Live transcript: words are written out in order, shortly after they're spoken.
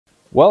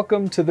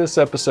Welcome to this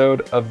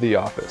episode of The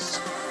Office.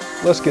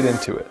 Let's get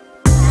into it.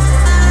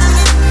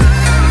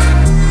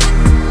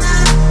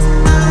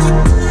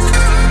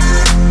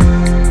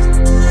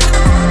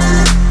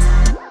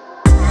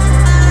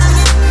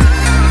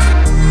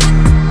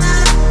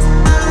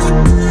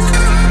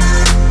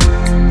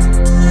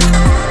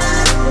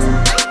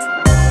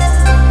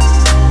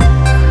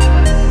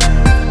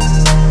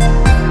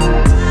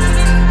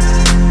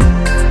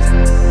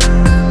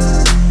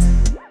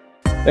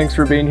 Thanks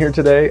for being here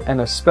today,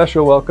 and a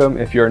special welcome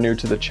if you're new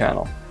to the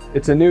channel.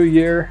 It's a new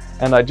year,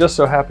 and I just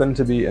so happen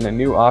to be in a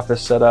new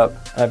office setup.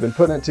 I've been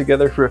putting it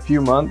together for a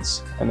few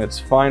months, and it's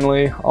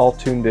finally all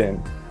tuned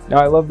in. Now,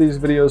 I love these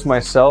videos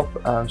myself,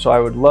 so I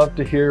would love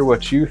to hear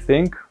what you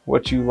think,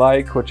 what you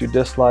like, what you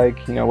dislike,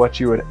 what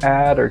you would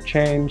add or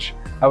change.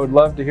 I would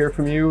love to hear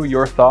from you,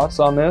 your thoughts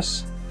on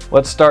this.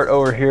 Let's start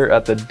over here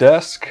at the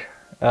desk.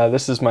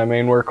 This is my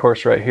main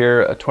workhorse right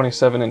here, a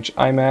 27-inch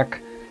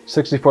iMac.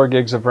 64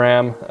 gigs of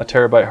RAM, a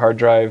terabyte hard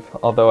drive,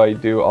 although I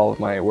do all of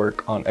my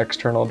work on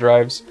external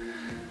drives.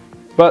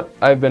 But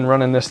I've been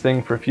running this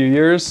thing for a few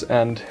years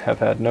and have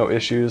had no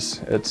issues.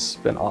 It's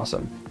been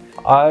awesome.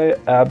 I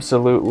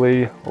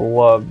absolutely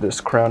love this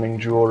crowning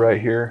jewel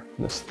right here,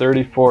 this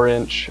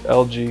 34-inch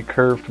LG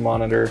curved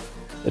monitor.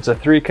 It's a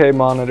 3K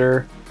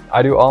monitor.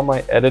 I do all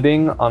my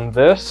editing on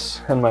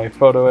this and my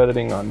photo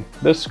editing on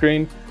this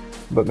screen,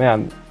 but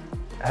man,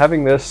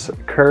 having this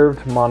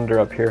curved monitor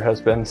up here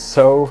has been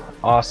so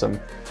awesome.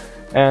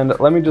 And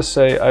let me just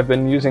say, I've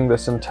been using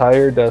this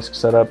entire desk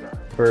setup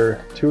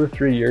for 2 or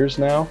 3 years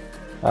now,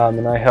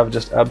 and I have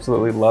just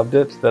absolutely loved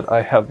it that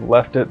I have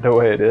left it the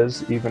way it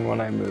is even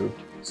when I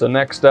moved. So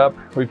next up,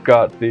 we've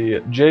got the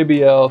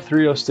JBL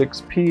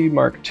 306P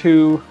Mark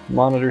II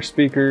monitor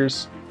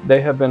speakers. They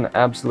have been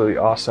absolutely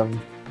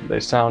awesome. They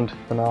sound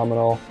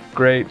phenomenal,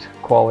 great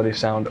quality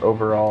sound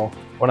overall.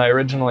 When I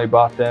originally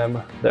bought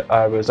them,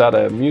 I was at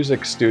a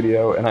music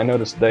studio and I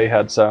noticed they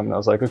had some, and I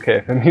was like, okay,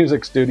 if a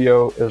music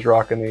studio is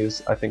rocking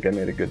these, I think I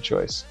made a good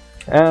choice.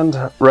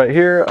 And right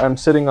here, I'm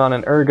sitting on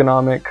an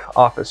ergonomic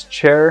office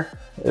chair.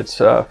 It's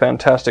a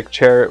fantastic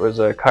chair. It was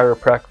a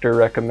chiropractor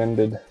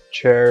recommended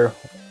chair.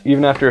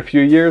 Even after a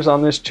few years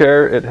on this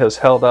chair, it has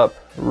held up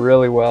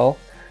really well.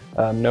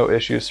 No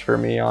issues for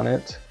me on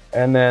it.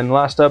 And then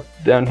last up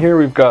down here,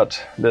 we've got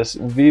this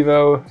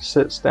Vivo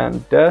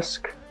sit-stand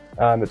desk.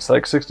 It's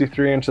like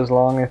 63 inches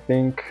long, I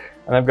think,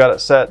 and I've got it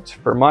set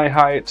for my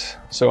height,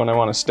 so when I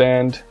want to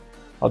stand,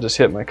 I'll just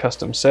hit my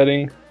custom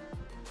setting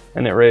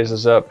and it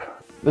raises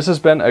up. This has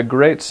been a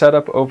great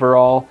setup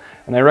overall,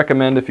 and I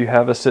recommend if you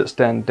have a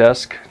sit-stand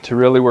desk to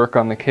really work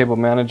on the cable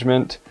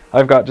management.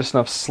 I've got just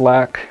enough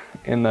slack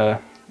in the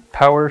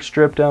power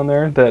strip down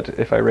there that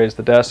if I raise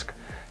the desk,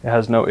 it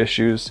has no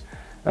issues,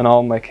 and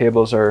all my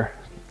cables are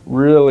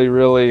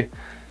really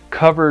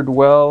covered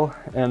well,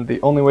 and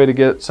the only way to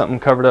get something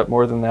covered up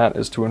more than that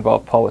is to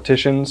involve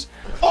politicians.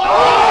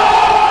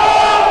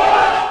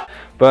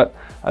 But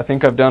I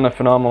think I've done a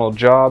phenomenal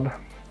job,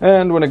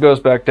 and when it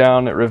goes back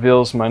down, it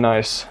reveals my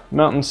nice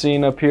mountain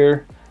scene up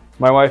here.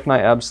 My wife and I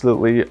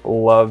absolutely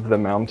love the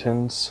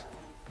mountains,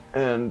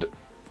 and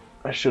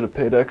I should have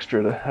paid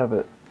extra to have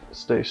it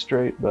stay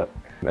straight,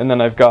 and then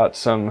I've got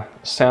some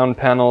sound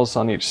panels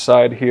on each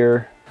side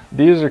here.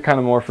 These are kind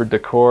of more for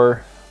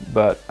decor,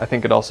 but I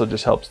think it also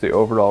just helps the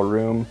overall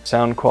room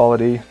sound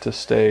quality to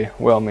stay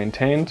well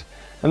maintained.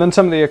 And then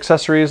some of the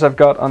accessories I've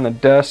got on the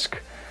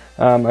desk.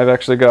 I've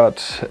actually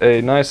got a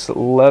nice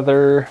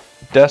leather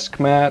desk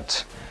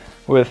mat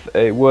with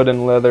a wood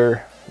and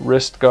leather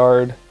wrist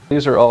guard.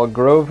 These are all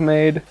Grove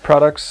made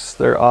products.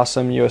 They're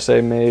awesome,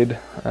 USA made,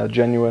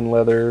 genuine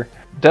leather.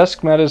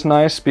 Desk mat is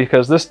nice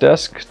because this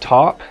desk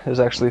top is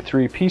actually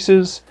 3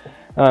 pieces.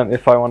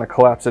 If I want to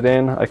collapse it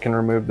in, I can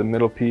remove the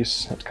middle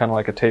piece. It's kind of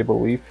like a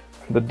table leaf.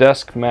 The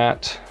desk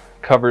mat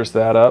covers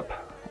that up,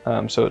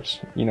 so it's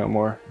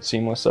more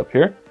seamless up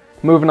here.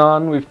 Moving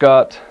on, we've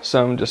got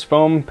some just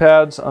foam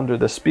pads under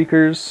the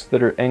speakers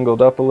that are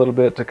angled up a little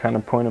bit to kind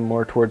of point them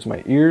more towards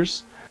my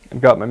ears. I've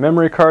got my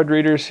memory card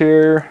readers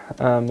here,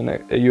 and a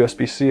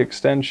USB-C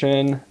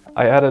extension.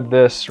 I added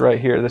this right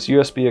here, this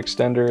USB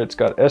extender. It's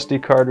got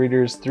SD card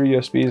readers, 3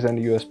 USBs, and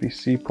a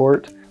USB-C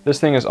port. This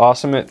thing is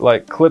awesome. It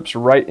clips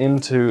right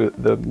into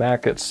the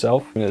Mac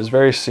itself, and it is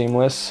very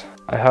seamless.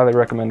 I highly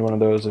recommend one of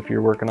those if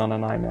you're working on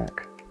an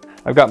iMac.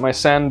 I've got my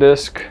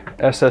SanDisk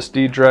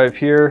SSD drive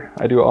here.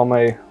 I do all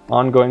my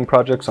ongoing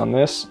projects on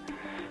this.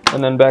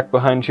 And then back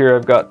behind here,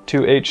 I've got 2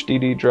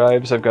 HDD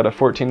drives. I've got a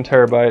 14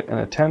 terabyte and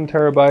a 10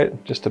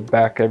 terabyte just to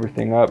back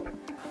everything up.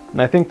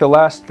 And I think the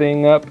last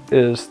thing up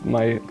is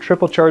my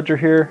triple charger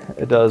here.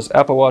 It does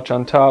Apple Watch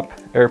on top,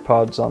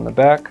 AirPods on the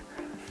back,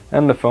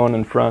 and the phone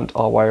in front,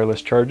 all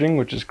wireless charging,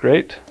 which is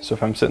great. So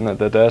if I'm sitting at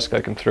the desk, I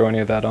can throw any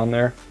of that on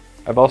there.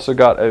 I've also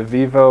got a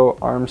Vivo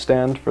arm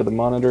stand for the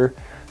monitor.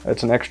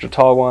 It's an extra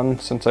tall one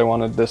since I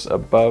wanted this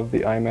above the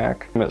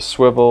iMac. It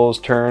swivels,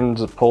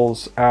 turns, it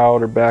pulls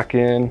out or back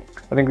in.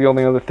 I think the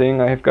only other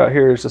thing I've got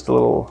here is just a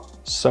little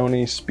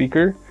Sony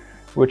speaker,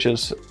 which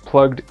is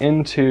plugged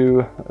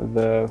into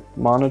the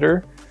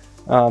monitor.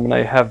 And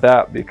I have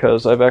that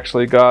because I've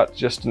actually got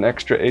just an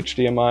extra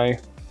HDMI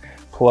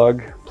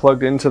plug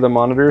plugged into the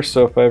monitor,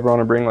 so if I ever want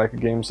to bring like a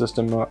game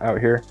system out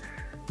here,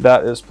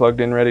 that is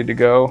plugged in ready to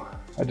go.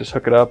 I just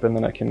hook it up and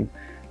then I can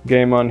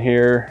game on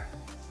here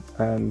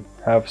and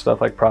have stuff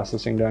like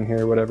processing down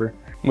here, whatever.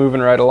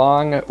 Moving right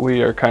along,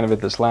 we are kind of at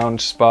this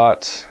lounge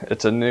spot.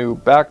 It's a new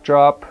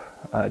backdrop,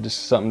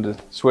 just something to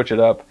switch it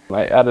up.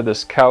 I added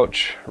this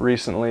couch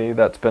recently,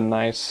 that's been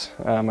nice.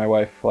 My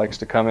wife likes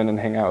to come in and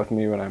hang out with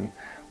me when I'm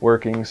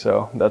working,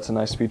 so that's a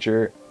nice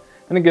feature.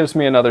 And it gives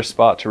me another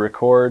spot to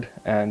record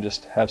and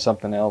just have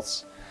something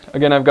else.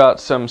 Again, I've got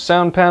some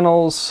sound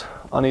panels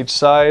on each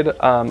side.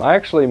 I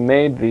actually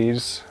made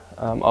these.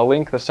 I'll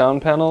link the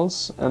sound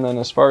panels, and then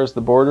as far as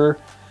the border,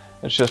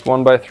 it's just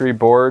 1x3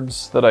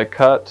 boards that I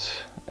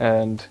cut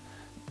and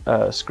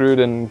screwed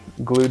and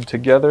glued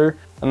together.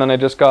 And then I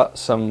just got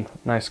some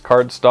nice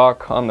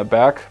cardstock on the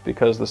back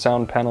because the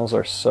sound panels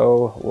are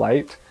so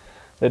light.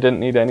 They didn't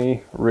need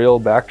any real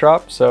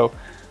backdrop, so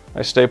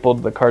I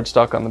stapled the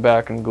cardstock on the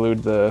back and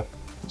glued the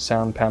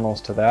sound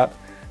panels to that,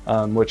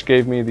 which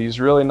gave me these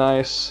really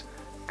nice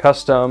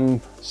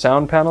custom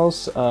sound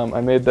panels.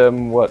 I made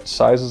them what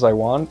sizes I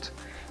want.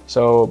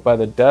 So by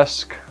the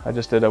desk, I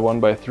just did a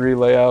 1x3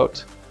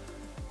 layout.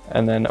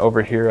 And then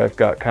over here, I've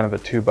got kind of a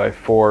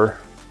 2x4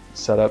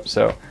 setup.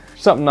 So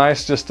something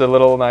nice, just a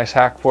little nice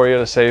hack for you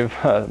to save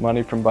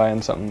money from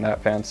buying something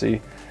that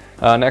fancy.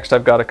 Next,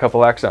 I've got a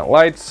couple accent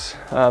lights.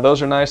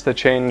 Those are nice. They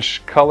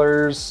change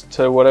colors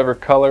to whatever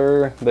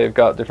color. They've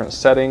got different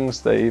settings.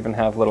 They even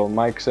have little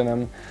mics in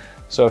them.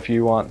 So if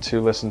you want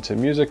to listen to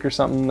music or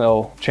something,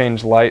 they'll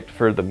change light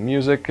for the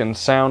music and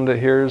sound it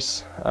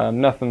hears.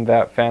 Nothing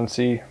that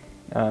fancy.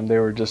 They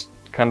were just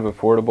kind of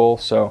affordable,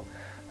 so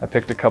I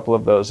picked a couple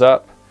of those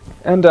up.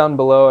 And down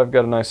below I've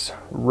got a nice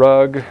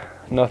rug,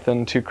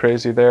 nothing too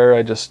crazy there.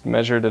 I just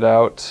measured it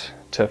out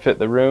to fit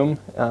the room.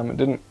 It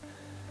didn't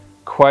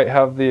quite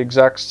have the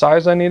exact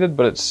size I needed,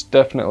 but it's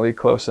definitely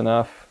close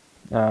enough.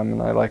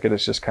 And I like it,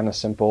 it's just kind of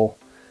simple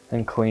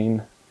and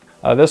clean.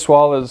 This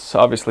wall is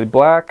obviously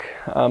black.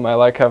 I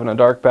like having a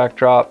dark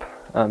backdrop.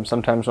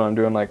 Sometimes when I'm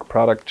doing like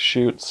product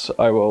shoots,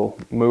 I will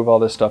move all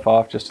this stuff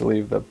off just to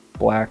leave the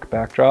black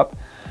backdrop.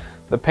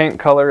 The paint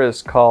color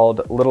is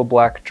called Little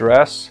Black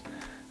Dress,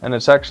 and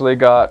it's actually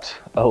got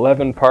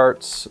 11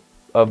 parts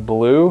of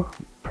blue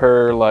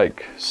per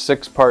like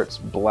 6 parts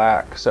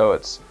black. So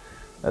it's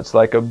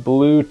like a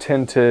blue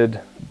tinted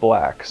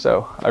black.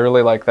 So I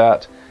really like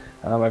that.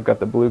 I've got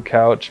the blue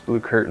couch, blue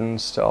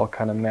curtains to all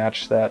kind of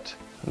match that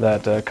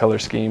color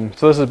scheme.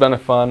 So this has been a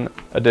fun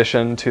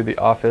addition to the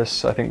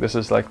office. I think this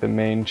is like the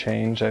main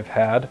change I've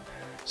had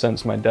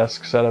since my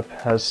desk setup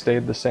has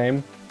stayed the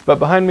same. But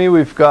behind me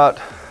we've got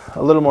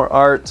a little more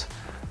art.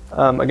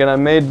 Again, I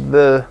made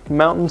the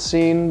mountain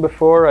scene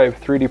before. I've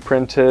 3D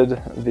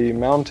printed the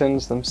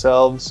mountains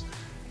themselves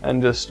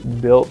and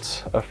just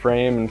built a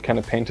frame and kind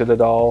of painted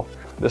it all.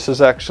 This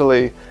is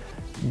actually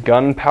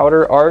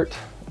gunpowder art.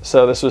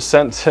 So this was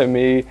sent to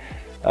me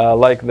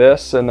like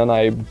this, and then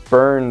I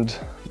burned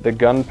the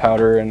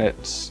gunpowder and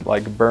it's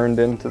like burned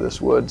into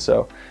this wood.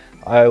 So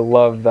I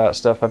love that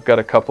stuff. I've got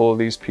a couple of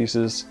these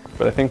pieces,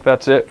 but I think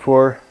that's it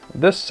for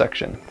this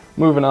section.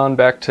 Moving on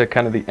back to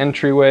kind of the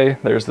entryway,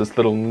 there's this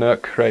little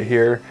nook right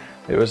here.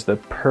 It was the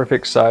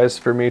perfect size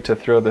for me to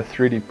throw the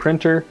 3D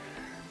printer,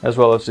 as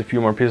well as a few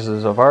more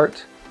pieces of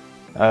art.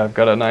 I've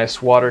got a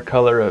nice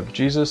watercolor of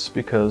Jesus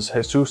because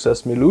Jesus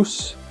es mi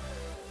luz.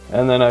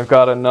 And then I've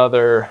got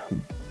another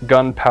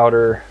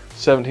gunpowder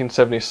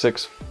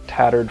 1776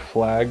 tattered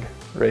flag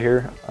right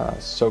here.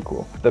 So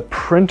cool. The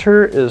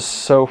printer is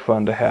so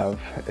fun to have.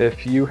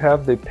 If you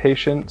have the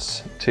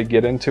patience to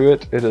get into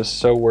it, it is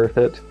so worth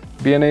it.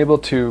 Being able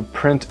to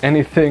print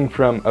anything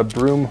from a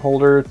broom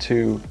holder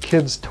to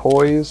kids'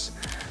 toys.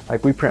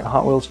 Like we print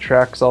Hot Wheels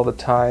tracks all the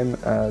time,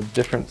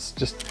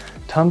 just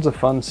tons of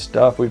fun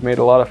stuff. We've made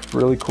a lot of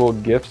really cool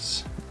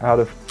gifts out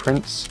of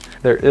prints.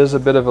 There is a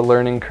bit of a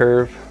learning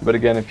curve, but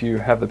again, if you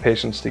have the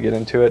patience to get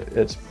into it,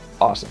 it's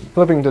awesome.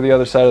 Flipping to the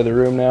other side of the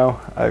room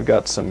now, I've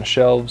got some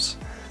shelves.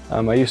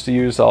 I used to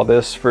use all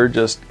this for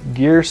just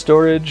gear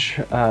storage,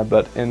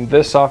 but in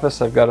this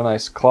office, I've got a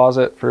nice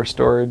closet for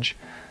storage.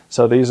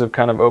 So these have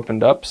kind of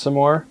opened up some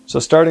more. So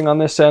starting on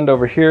this end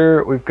over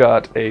here, we've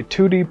got a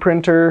 2D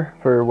printer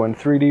for when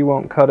 3D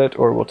won't cut it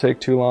or will take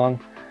too long.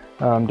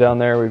 Down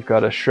there, we've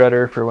got a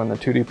shredder for when the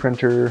 2D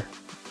printer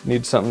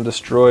needs something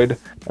destroyed.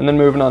 And then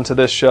moving on to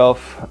this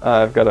shelf,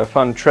 I've got a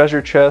fun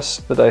treasure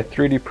chest that I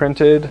 3D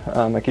printed.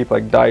 I keep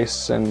like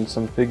dice and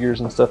some figures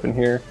and stuff in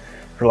here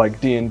for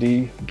like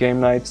D&D game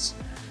nights.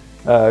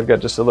 I've got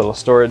just a little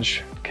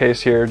storage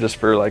case here just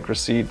for like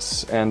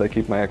receipts, and I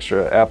keep my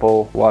extra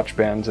Apple Watch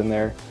bands in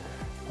there.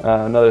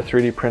 Another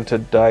 3D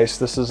printed dice.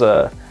 This is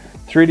a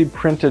 3D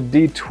printed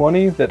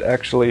D20 that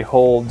actually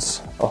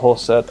holds a whole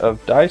set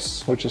of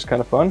dice, which is kind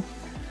of fun.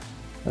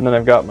 And then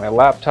I've got my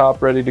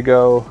laptop ready to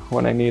go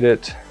when I need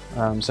it.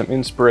 Some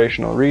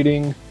inspirational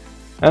reading.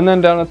 And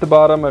then down at the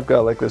bottom, I've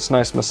got like this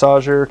nice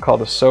massager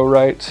called a So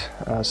Right.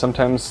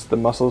 Sometimes the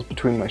muscles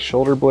between my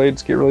shoulder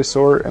blades get really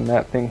sore, and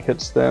that thing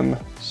hits them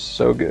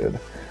so good.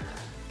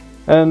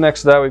 And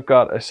next to that, we've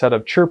got a set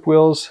of chirp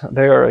wheels.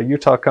 They are a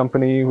Utah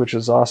company, which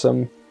is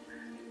awesome,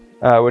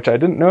 which I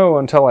didn't know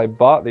until I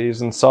bought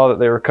these and saw that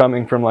they were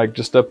coming from like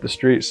just up the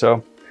street.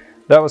 So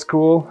that was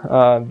cool.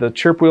 The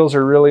chirp wheels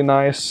are really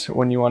nice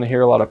when you want to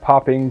hear a lot of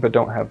popping but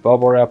don't have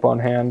bubble wrap on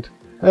hand.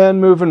 And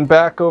moving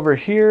back over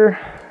here,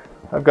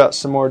 I've got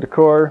some more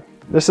decor.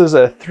 This is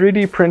a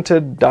 3D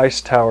printed dice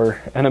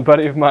tower, and a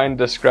buddy of mine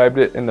described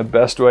it in the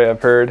best way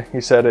I've heard. He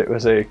said it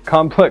was a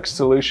complex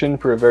solution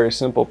for a very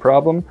simple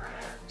problem,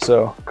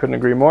 so couldn't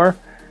agree more.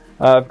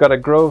 I've got a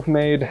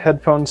Grove-made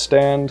headphone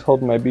stand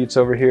holding my Beats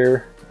over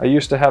here. I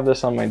used to have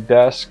this on my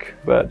desk,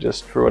 but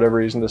just for whatever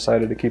reason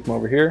decided to keep them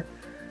over here.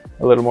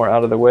 A little more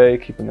out of the way,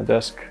 keeping the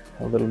desk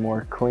a little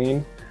more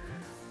clean.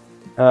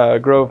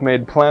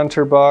 Grove-made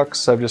planter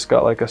box. I've just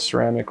got like a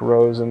ceramic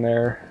rose in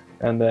there,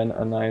 and then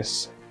a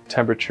nice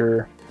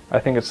temperature. I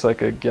think it's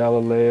like a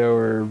Galileo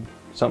or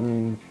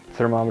something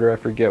thermometer, I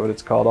forget what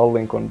it's called. I'll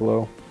link one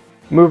below.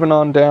 Moving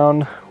on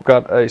down, we've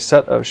got a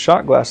set of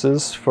shot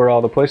glasses for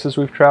all the places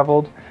we've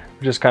traveled,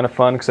 which is kind of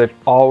fun because I've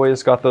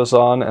always got those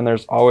on, and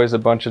there's always a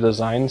bunch of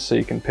designs so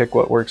you can pick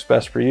what works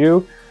best for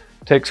you.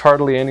 Takes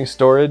hardly any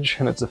storage,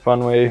 and it's a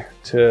fun way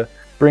to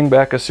bring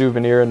back a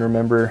souvenir and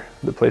remember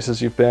the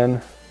places you've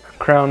been.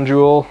 Crown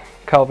Jewel,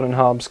 Calvin &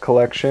 Hobbes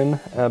collection,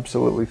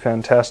 absolutely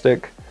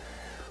fantastic.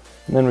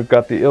 And then we've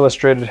got the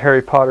illustrated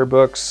Harry Potter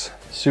books,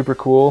 super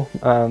cool.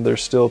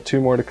 There's still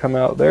 2 more to come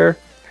out there.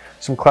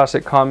 Some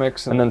classic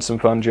comics, and then some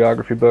fun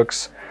geography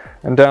books.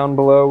 And down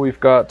below we've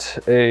got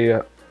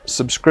a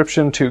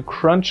subscription to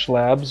Crunch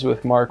Labs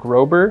with Mark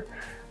Rober.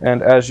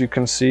 And as you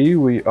can see,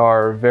 we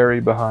are very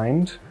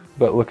behind,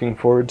 but looking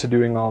forward to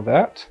doing all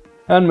that.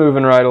 And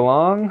moving right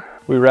along,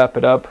 we wrap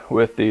it up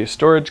with the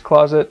storage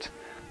closet.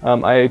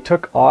 I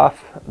took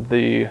off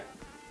the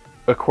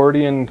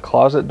accordion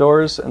closet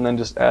doors and then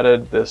just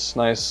added this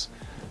nice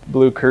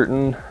blue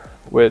curtain,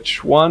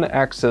 which 1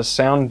 acts as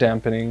sound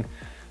dampening,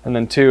 and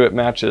then 2 it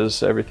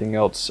matches everything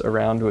else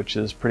around, which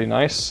is pretty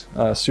nice.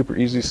 Super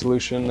easy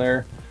solution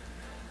there.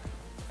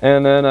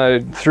 And then I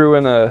threw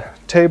in a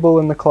table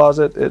in the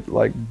closet. It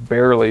like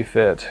barely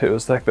fit. It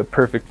was like the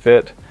perfect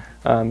fit.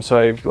 So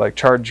I've like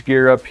charge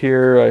gear up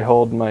here. I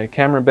hold my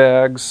camera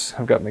bags.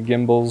 I've got my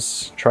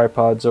gimbals,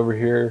 tripods over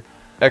here.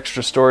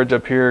 Extra storage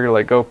up here,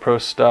 like GoPro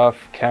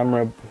stuff,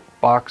 camera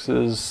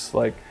boxes,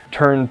 like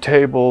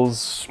turntables,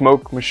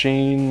 smoke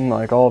machine,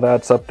 like all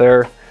that's up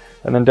there.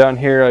 And then down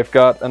here I've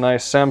got a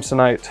nice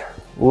Samsonite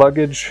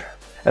luggage,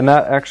 and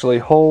that actually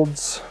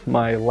holds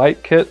my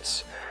light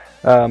kits.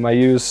 I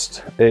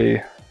used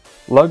a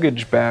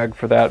luggage bag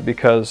for that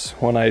because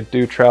when I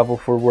do travel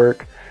for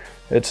work,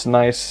 it's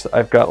nice.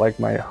 I've got like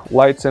my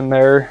lights in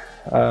there.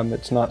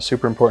 It's not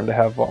super important to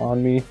have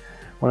on me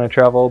when I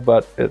travel,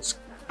 but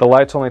the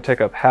lights only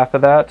take up half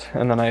of that,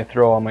 and then I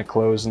throw all my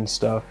clothes and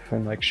stuff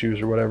and like shoes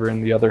or whatever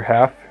in the other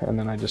half, and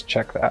then I just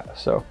check that.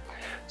 So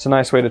it's a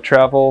nice way to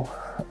travel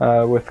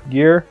with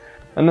gear.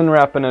 And then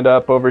wrapping it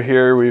up over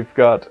here, we've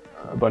got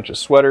a bunch of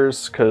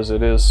sweaters because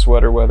it is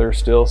sweater weather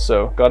still,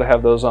 so got to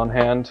have those on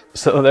hand.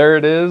 So there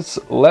it is.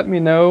 Let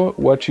me know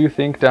what you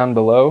think down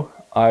below.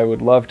 I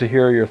would love to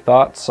hear your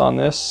thoughts on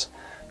this,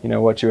 you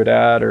know, what you would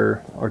add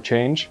or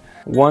change.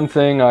 One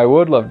thing I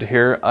would love to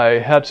hear, I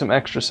had some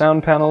extra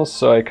sound panels,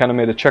 so I kind of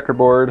made a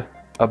checkerboard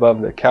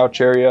above the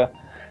couch area.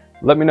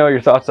 Let me know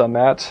your thoughts on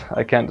that.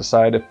 I can't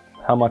decide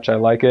how much I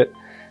like it,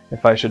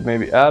 if I should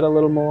maybe add a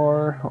little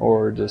more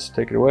or just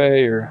take it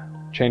away or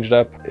change it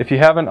up. If you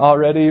haven't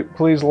already,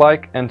 please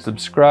like and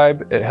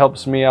subscribe. It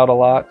helps me out a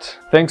lot.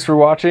 Thanks for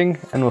watching,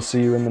 and we'll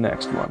see you in the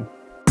next one.